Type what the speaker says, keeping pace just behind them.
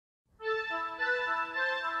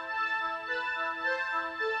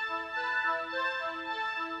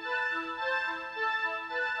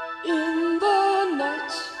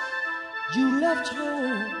You left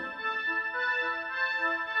home,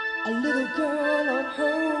 a little girl at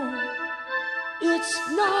home. It's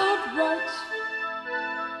not right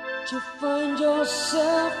to find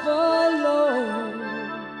yourself alone.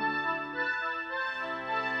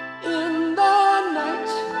 In the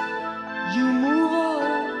night, you move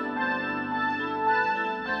on,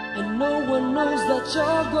 and no one knows that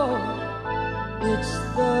you're gone. It's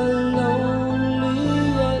the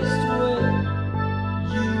loneliest way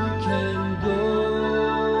you can go.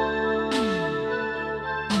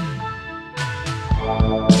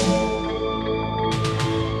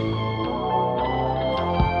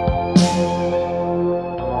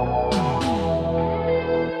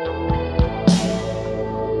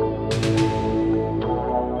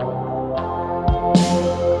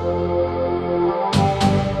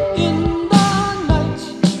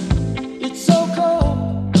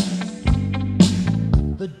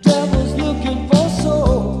 The devil's looking for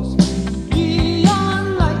souls.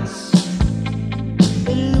 Neon lights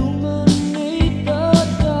illuminate the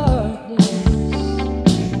darkness.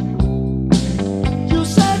 You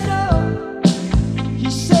said no, he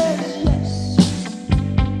says yes.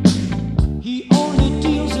 He only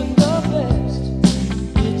deals in the best.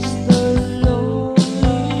 It's the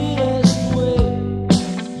loneliest way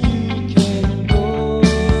you can go.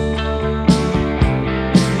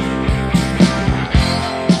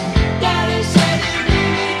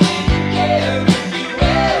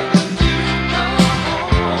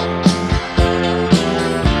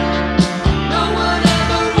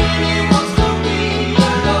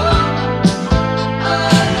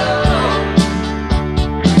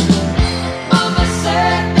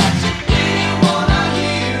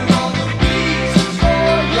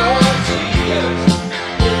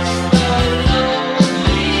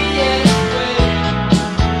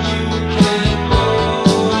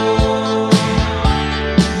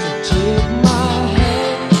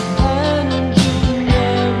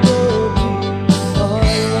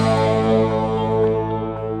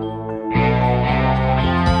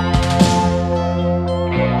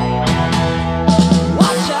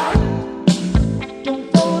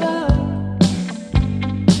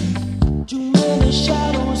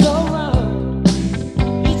 Shadow